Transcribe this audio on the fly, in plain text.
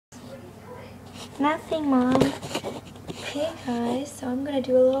Nothing, Mom. Okay, guys, so I'm going to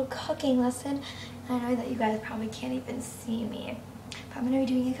do a little cooking lesson. I know that you guys probably can't even see me. But I'm going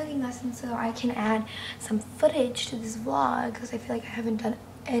to be doing a cooking lesson so I can add some footage to this vlog because I feel like I haven't done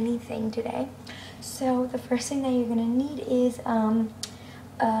anything today. So the first thing that you're going to need is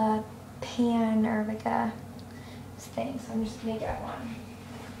a pan or like a thing. So I'm just going to get one.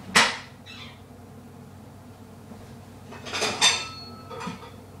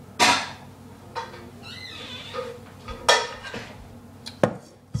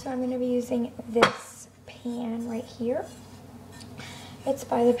 So I'm going to be using this pan right here. It's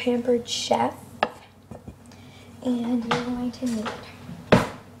by the Pampered Chef. And you're going to need...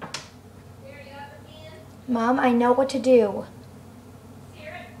 Mom, I know what to do.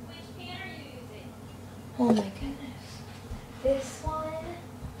 Sarah, which pan are you using? Oh my goodness. This one.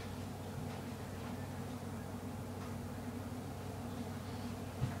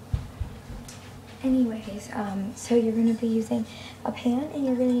 Anyways, so you're going to be using a pan and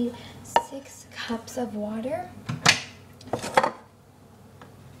you're going to need 6 cups of water.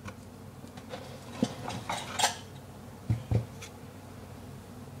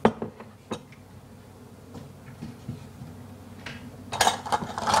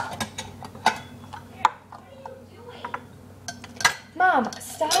 Mom,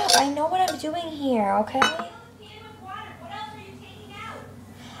 stop. I know what I'm doing here, okay? What else are you taking out?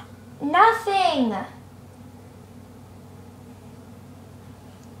 Nothing.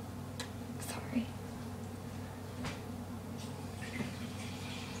 Sorry.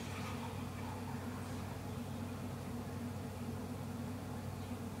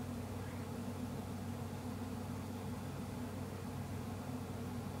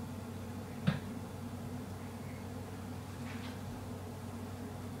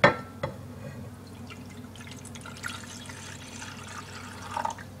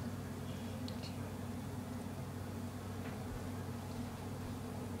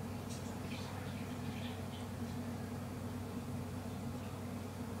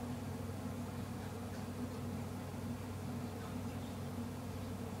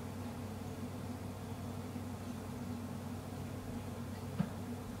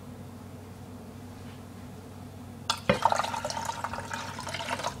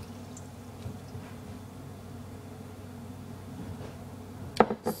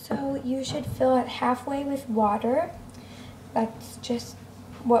 So you should fill it halfway with water. That's just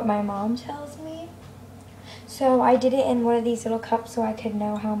what my mom tells me. So I did it in one of these little cups so I could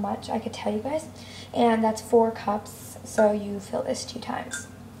know how much I could tell you guys. And that's 4 cups, so you fill this 2 times.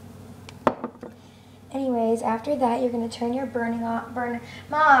 Anyways, after that, you're going to turn your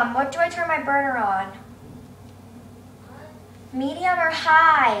Mom, what do I turn my burner on? Medium or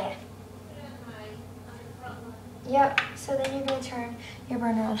high? Yep, so then you're going to turn your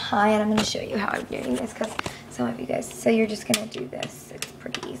burner on high, and I'm going to show you how I'm doing this because some of you guys, so you're just going to do this. It's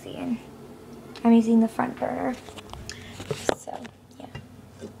pretty easy, and I'm using the front burner. So, yeah.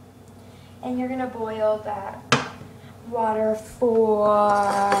 And you're going to boil that water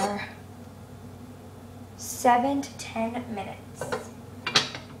for 7 to 10 minutes.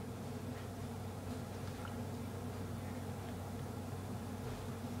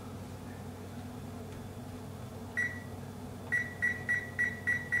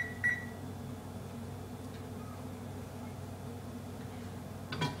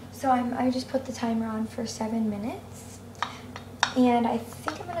 So I just put the timer on for 7 minutes. And I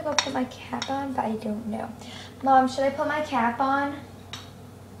think I'm gonna go put my cap on, but I don't know. Mom, should I put my cap on?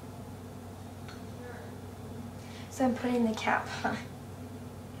 So I'm putting the cap on.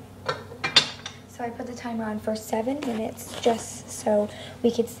 So I put the timer on for 7 minutes just so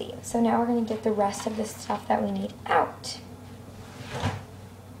we could see. So now we're gonna get the rest of the stuff that we need out.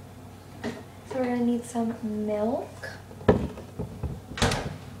 So we're gonna need some milk.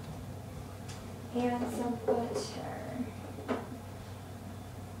 And some butter.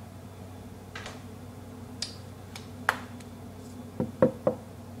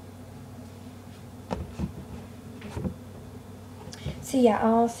 So yeah,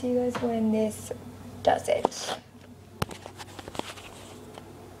 I'll see you guys when this does it.